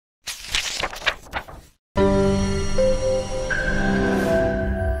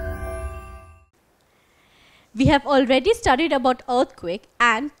have already studied about earthquake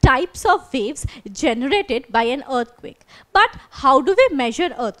and types of waves generated by an earthquake. But how do we measure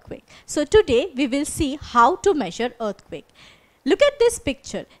earthquake? So today we will see how to measure earthquake. Look at this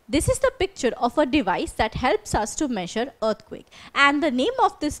picture. This is the picture of a device that helps us to measure earthquake. And the name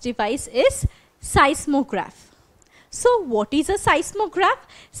of this device is seismograph. So what is a seismograph?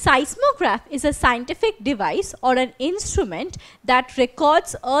 Seismograph is a scientific device or an instrument that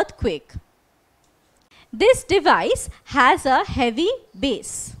records earthquake. This device has a heavy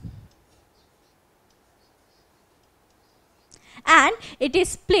base and it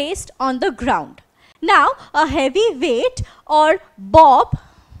is placed on the ground. Now a heavy weight or bob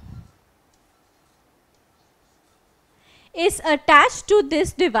is attached to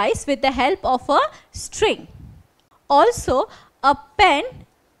this device with the help of a string. Also, a pen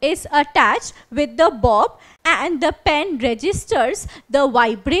is attached with the bob and the pen registers the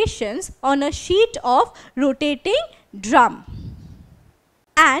vibrations on a sheet of rotating drum.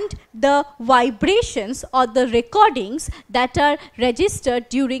 And the vibrations or the recordings that are registered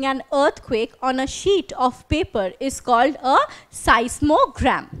during an earthquake on a sheet of paper is called a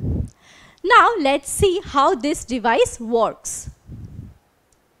seismogram. Now let's see how this device works.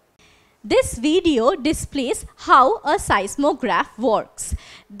 This video displays how a seismograph works.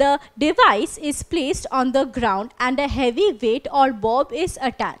 The device is placed on the ground and a heavy weight or bob is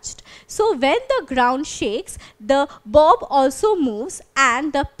attached. So when the ground shakes, the bob also moves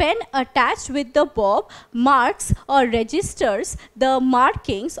and the pen attached with the bob marks or registers the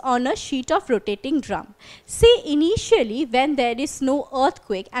markings on a sheet of rotating drum. See, initially when there is no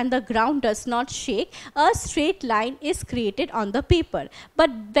earthquake and the ground does not shake, a straight line is created on the paper.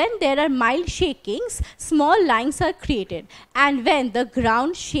 But when there are mild shakings, small lines are created, and when the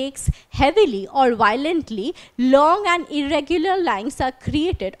ground shakes heavily or violently, long and irregular lines are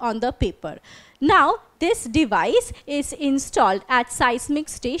created on the paper. Now this device is installed at seismic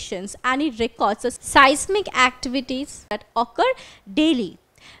stations and it records the seismic activities that occur daily.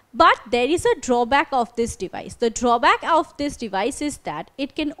 But there is a drawback of this device. The drawback of this device is that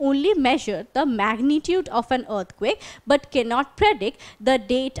it can only measure the magnitude of an earthquake but cannot predict the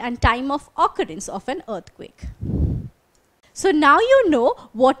date and time of occurrence of an earthquake. So now you know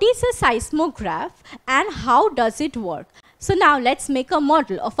what is a seismograph and how does it work. So now let's make a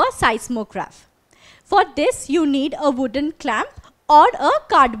model of a seismograph. For this you need a wooden clamp or a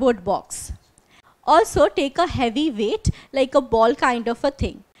cardboard box. Also take a heavy weight like a ball kind of a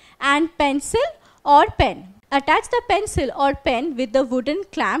thing, and pencil or pen. Attach the pencil or pen with the wooden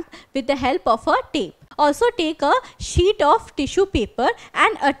clamp with the help of a tape. Also take a sheet of tissue paper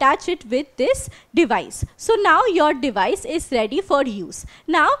and attach it with this device. So now your device is ready for use.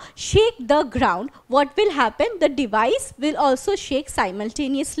 Now shake the ground. What will happen? The device will also shake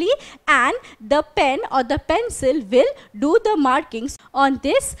simultaneously and the pen or the pencil will do the markings on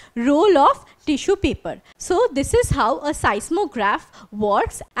this roll of tissue paper. So this is how a seismograph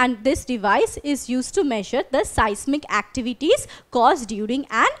works, and this device is used to measure the seismic activities caused during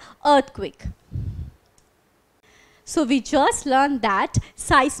an earthquake. So we just learned that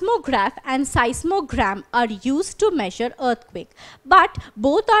seismograph and seismogram are used to measure earthquake, but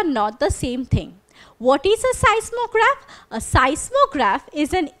both are not the same thing. What is a seismograph? A seismograph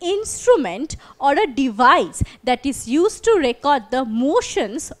is an instrument or a device that is used to record the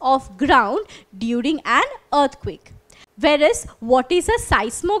motions of ground during an earthquake. Whereas what is a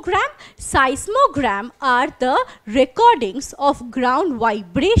seismogram? Seismogram are the recordings of ground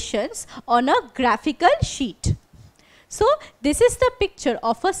vibrations on a graphical sheet. So this is the picture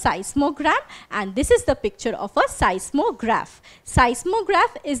of a seismogram and this is the picture of a seismograph.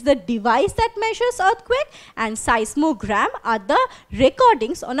 Seismograph is the device that measures earthquake and seismogram are the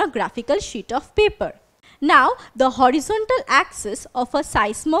recordings on a graphical sheet of paper. Now the horizontal axis of a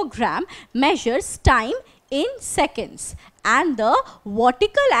seismogram measures time in seconds and the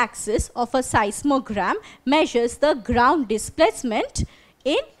vertical axis of a seismogram measures the ground displacement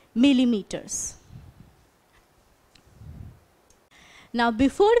in millimeters. Now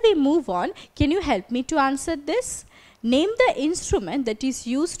before we move on, can you help me to answer this? Name the instrument that is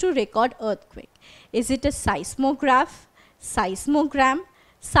used to record earthquake. Is it a seismograph, seismogram,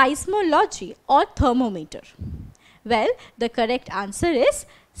 seismology or thermometer? Well, the correct answer is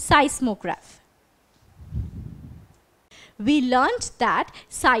seismograph. We learned that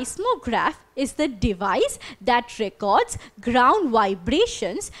seismograph is the device that records ground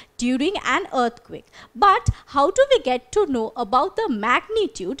vibrations during an earthquake. But how do we get to know about the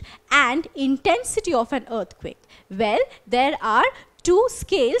magnitude and intensity of an earthquake? Well, there are two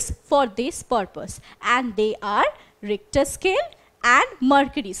scales for this purpose and they are Richter scale and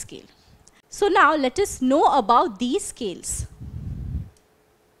Mercury scale. So now let us know about these scales.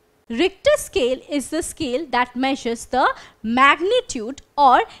 Richter scale is the scale that measures the magnitude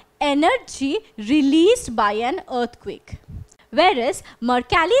or energy released by an earthquake, whereas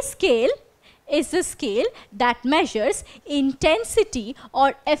Mercalli scale is the scale that measures intensity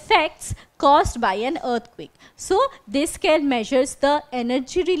or effects caused by an earthquake. So this scale measures the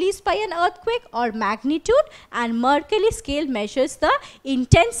energy released by an earthquake or magnitude, and Mercalli scale measures the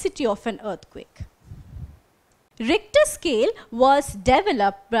intensity of an earthquake. Richter scale was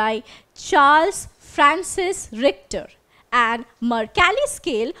developed by Charles Francis Richter, and Mercalli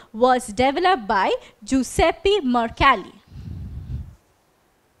scale was developed by Giuseppe Mercalli.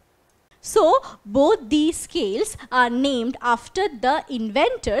 So both these scales are named after the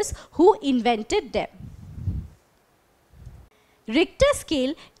inventors who invented them. Richter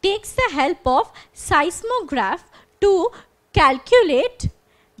scale takes the help of seismograph to calculate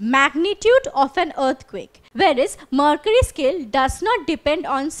magnitude of an earthquake, whereas Mercalli scale does not depend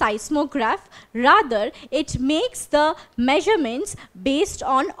on seismograph, rather it makes the measurements based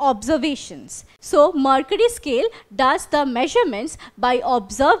on observations. So Mercalli scale does the measurements by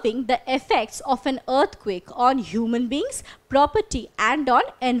observing the effects of an earthquake on human beings, property and on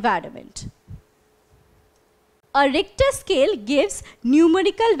environment. A Richter scale gives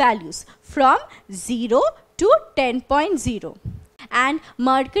numerical values from 0 to 10.0. and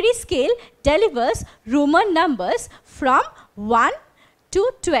Mercalli scale delivers Roman numbers from 1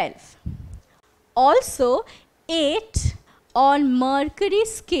 to 12. Also, 8 on Mercalli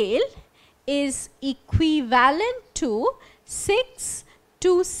scale is equivalent to 6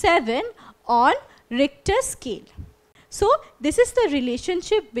 to 7 on Richter scale. So this is the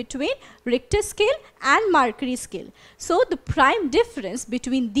relationship between Richter scale and Mercalli scale. So the prime difference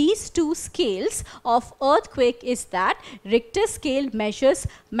between these two scales of earthquake is that Richter scale measures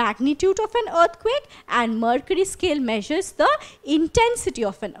magnitude of an earthquake and Mercalli scale measures the intensity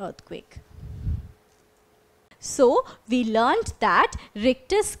of an earthquake. So we learned that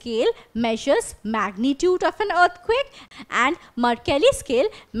Richter scale measures magnitude of an earthquake and Mercalli scale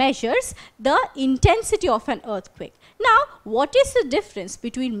measures the intensity of an earthquake. Now, what is the difference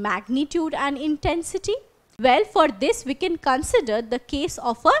between magnitude and intensity? Well, for this we can consider the case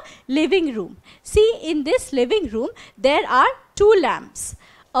of a living room. See, in this living room there are two lamps,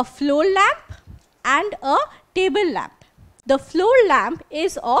 a floor lamp and a table lamp. The floor lamp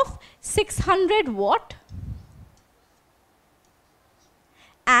is of 600 watt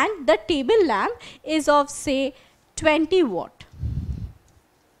and the table lamp is of say 20 watt.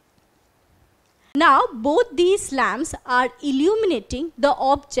 Now both these lamps are illuminating the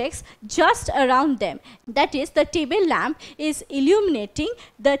objects just around them. That is, the table lamp is illuminating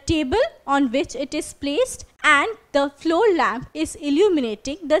the table on which it is placed and the floor lamp is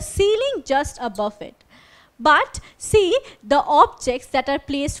illuminating the ceiling just above it. But see, the objects that are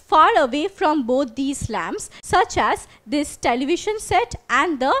placed far away from both these lamps, such as this television set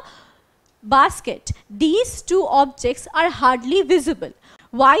and the basket, these two objects are hardly visible.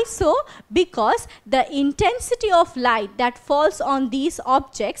 Why so? Because the intensity of light that falls on these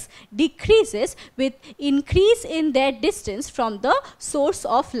objects decreases with increase in their distance from the source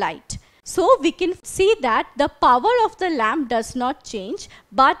of light. So we can see that the power of the lamp does not change,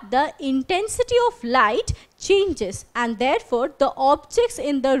 but the intensity of light changes, and therefore the objects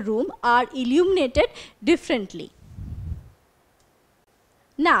in the room are illuminated differently.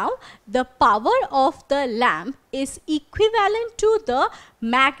 Now, the power of the lamp is equivalent to the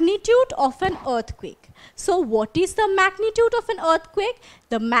magnitude of an earthquake. So, what is the magnitude of an earthquake?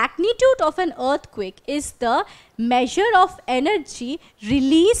 The magnitude of an earthquake is the measure of energy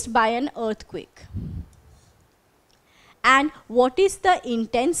released by an earthquake. And what is the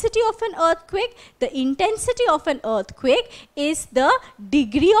intensity of an earthquake? The intensity of an earthquake is the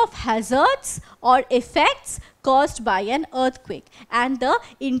degree of hazards or effects caused by an earthquake, and the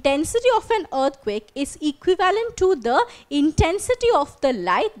intensity of an earthquake is equivalent to the intensity of the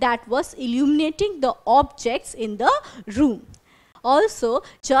light that was illuminating the objects in the room. Also,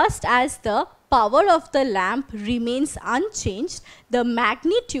 just as the power of the lamp remains unchanged, the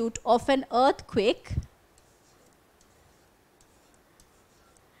magnitude of an earthquake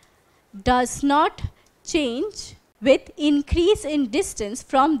does not change with increase in distance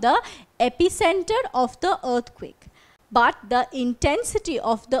from the epicenter of the earthquake, but the intensity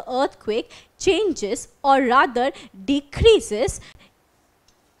of the earthquake changes, or rather decreases,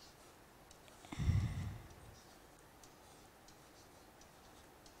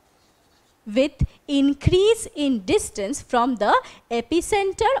 with increase in distance from the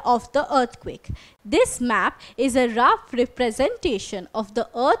epicenter of the earthquake. This map is a rough representation of the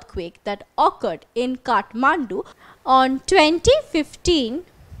earthquake that occurred in Kathmandu on 2015.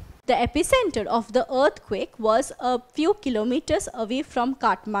 The epicenter of the earthquake was a few kilometers away from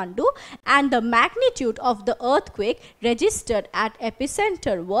Kathmandu, and the magnitude of the earthquake registered at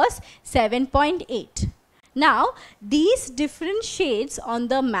epicenter was 7.8. Now, these different shades on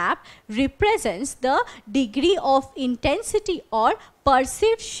the map represents the degree of intensity or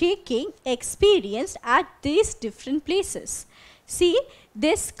perceived shaking experienced at these different places. See,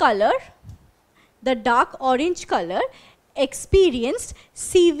 this color, the dark orange color, experienced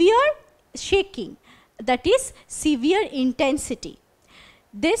severe shaking, that is severe intensity.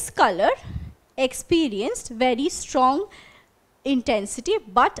 This color experienced very strong intensity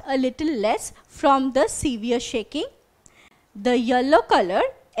but a little less from the severe shaking. The yellow color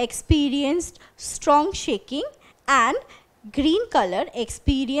experienced strong shaking and green color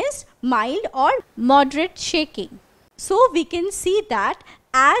experienced mild or moderate shaking. So we can see that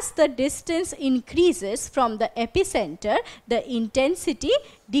as the distance increases from the epicenter, the intensity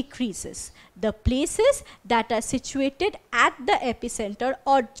decreases. The places that are situated at the epicenter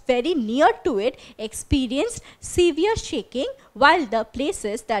or very near to it experienced severe shaking, while the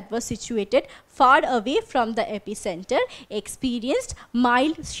places that were situated far away from the epicenter experienced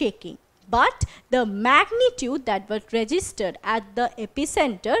mild shaking. But the magnitude that was registered at the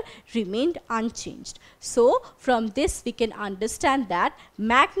epicenter remained unchanged. So, from this we can understand that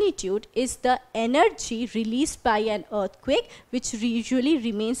magnitude is the energy released by an earthquake, which usually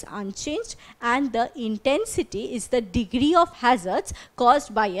remains unchanged, and the intensity is the degree of hazards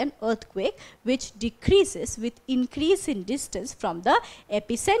caused by an earthquake, which decreases with increase in distance from the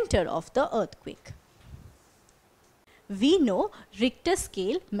epicenter of the earthquake. We know Richter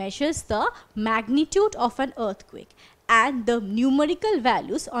scale measures the magnitude of an earthquake, and the numerical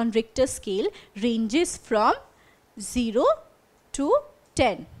values on Richter scale ranges from 0 to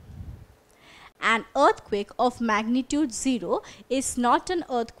 10. An earthquake of magnitude 0 is not an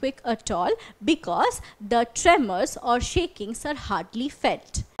earthquake at all because the tremors or shakings are hardly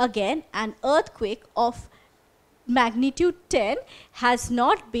felt. Again, an earthquake of magnitude 10 has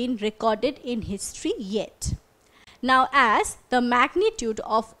not been recorded in history yet. Now, as the magnitude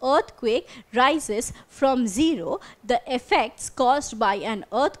of earthquake rises from 0, the effects caused by an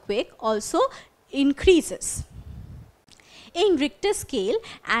earthquake also increases. In Richter scale,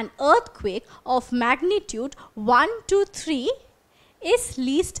 an earthquake of magnitude 1 to 3 is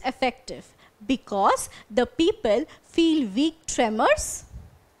least effective because the people feel weak tremors,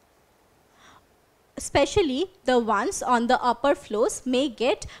 especially the ones on the upper floors may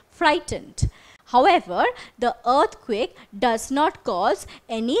get frightened. However, the earthquake does not cause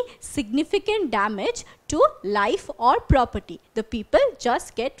any significant damage to life or property. The people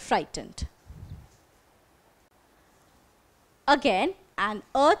just get frightened. Again, an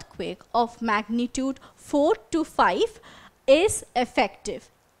earthquake of magnitude 4 to 5 is effective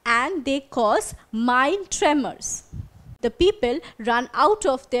and they cause mild tremors. The people run out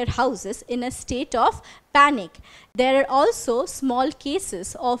of their houses in a state of panic. There are also small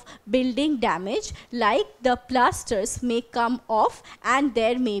cases of building damage, like the plasters may come off and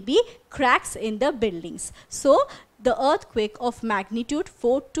there may be cracks in the buildings. So, the earthquake of magnitude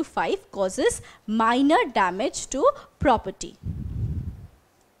 4 to 5 causes minor damage to property.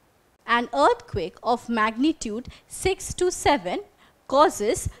 An earthquake of magnitude 6 to 7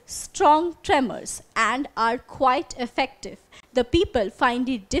 causes strong tremors and are quite effective. The people find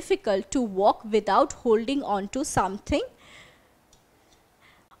it difficult to walk without holding on to something.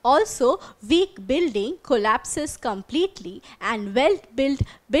 Also, weak building collapses completely and well-built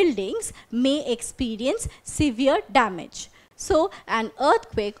buildings may experience severe damage. So, an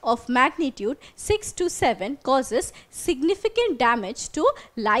earthquake of magnitude 6 to 7 causes significant damage to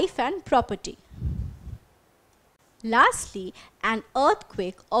life and property. Lastly, an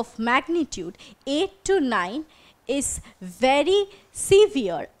earthquake of magnitude 8 to 9 is very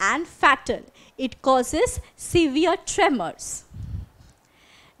severe and fatal. It causes severe tremors.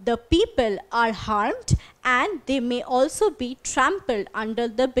 The people are harmed and they may also be trampled under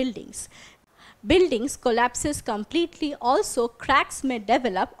the buildings. Buildings collapses completely, also cracks may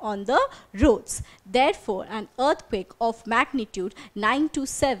develop on the roads. Therefore, an earthquake of magnitude 9 to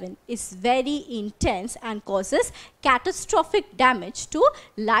 7 is very intense and causes catastrophic damage to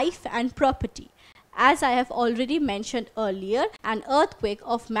life and property. As I have already mentioned earlier, an earthquake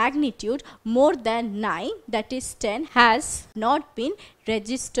of magnitude more than 9, that is 10, has not been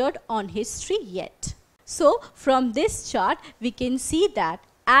registered on history yet. So, from this chart, we can see that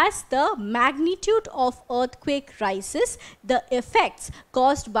As the magnitude of earthquake rises, the effects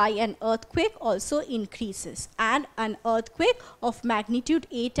caused by an earthquake also increases, and an earthquake of magnitude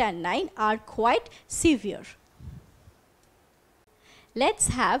 8 and 9 are quite severe. Let's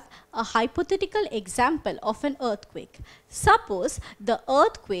have a hypothetical example of an earthquake. Suppose the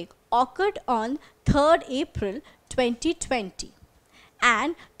earthquake occurred on 3rd April 2020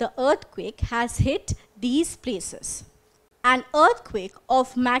 and the earthquake has hit these places. An earthquake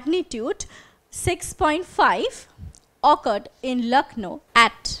of magnitude 6.5 occurred in Lucknow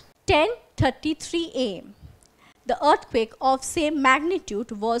at 10:33 am. The earthquake of same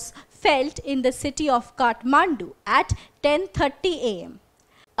magnitude was felt in the city of Kathmandu at 10:30 am.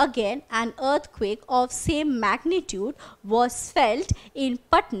 Again, an earthquake of same magnitude was felt in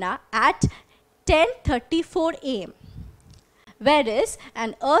Patna at 10:34 am. Whereas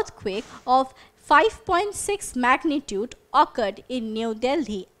an earthquake of 5.6 magnitude occurred in New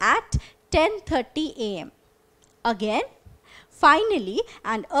Delhi at 10:30 am. Again, finally,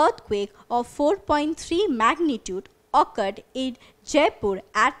 an earthquake of 4.3 magnitude occurred in Jaipur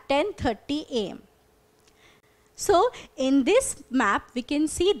at 10:30 am. So, in this map, we can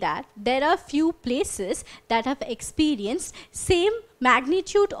see that there are few places that have experienced same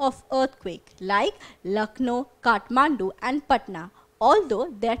magnitude of earthquake like Lucknow, Kathmandu and Patna, although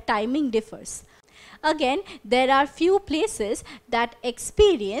their timing differs. Again, there are few places that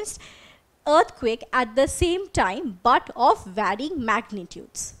experienced earthquake at the same time but of varying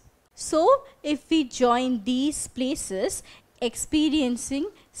magnitudes. So, if we join these places experiencing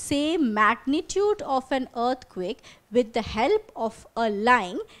same magnitude of an earthquake with the help of a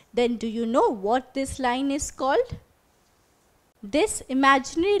line, then do you know what this line is called? This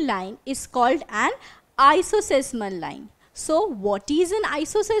imaginary line is called an isoseismal line. So, what is an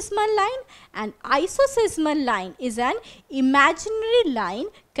isoseismal line? An isoseismal line is an imaginary line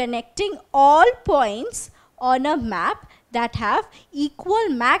connecting all points on a map that have equal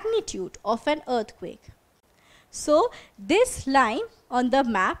magnitude of an earthquake. So, this line on the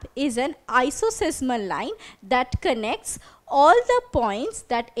map is an isoseismal line that connects all the points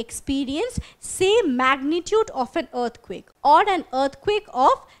that experience same magnitude of an earthquake or an earthquake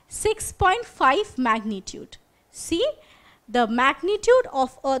of 6.5 magnitude. See, the magnitude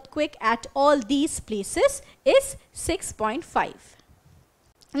of earthquake at all these places is 6.5.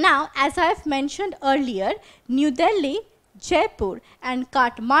 Now, as I have mentioned earlier, New Delhi, Jaipur and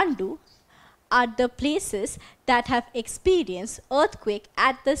Kathmandu are the places that have experienced earthquake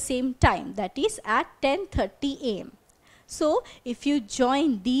at the same time, that is at 10:30 am. So, if you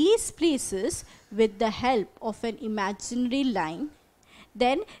join these places with the help of an imaginary line,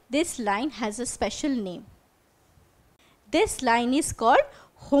 then this line has a special name. This line is called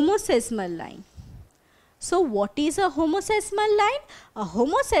homoseismal line. So, what is a homoseismal line? A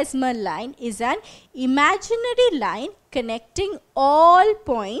homoseismal line is an imaginary line connecting all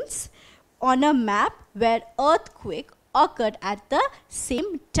points on a map where earthquake occurred at the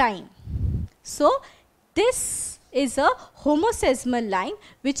same time. So, this is a homoseismal line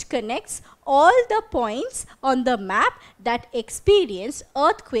which connects all the points on the map that experienced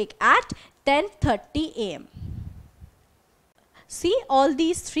earthquake at 10:30 am. See, all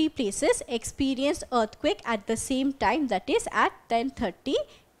these three places experienced earthquake at the same time, that is at 10:30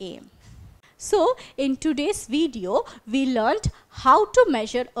 am. So, in today's video, we learned how to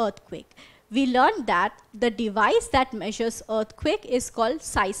measure earthquake. We learned that the device that measures earthquake is called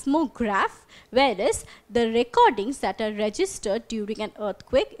seismograph, whereas the recordings that are registered during an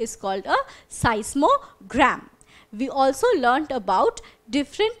earthquake is called a seismogram. We also learned about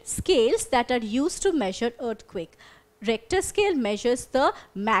different scales that are used to measure earthquake. Richter scale measures the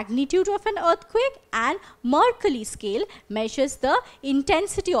magnitude of an earthquake and Mercalli scale measures the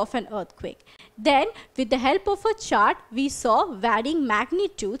intensity of an earthquake. Then, with the help of a chart, we saw varying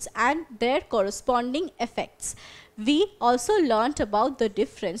magnitudes and their corresponding effects. We also learnt about the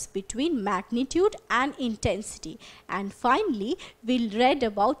difference between magnitude and intensity. And finally, we read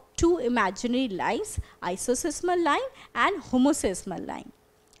about two imaginary lines, isoseismal line and homoseismal line.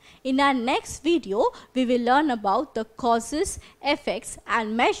 In our next video, we will learn about the causes, effects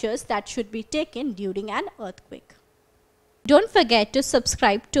and measures that should be taken during an earthquake. Don't forget to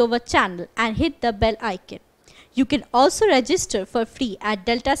subscribe to our channel and hit the bell icon. You can also register for free at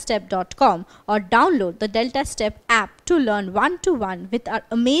DeltaStep.com or download the DeltaStep app to learn one-to-one with our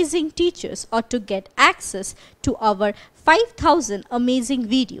amazing teachers or to get access to our 5,000 amazing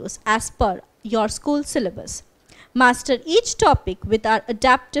videos as per your school syllabus. Master each topic with our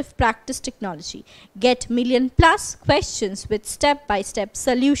adaptive practice technology. Get million-plus questions with step-by-step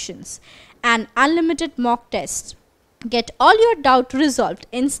solutions and unlimited mock tests. Get all your doubt resolved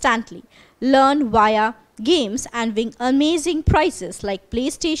instantly. Learn via games and win amazing prizes like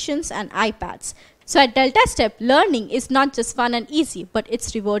PlayStations and iPads. So at DeltaStep, learning is not just fun and easy, but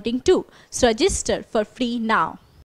it's rewarding too. So register for free now.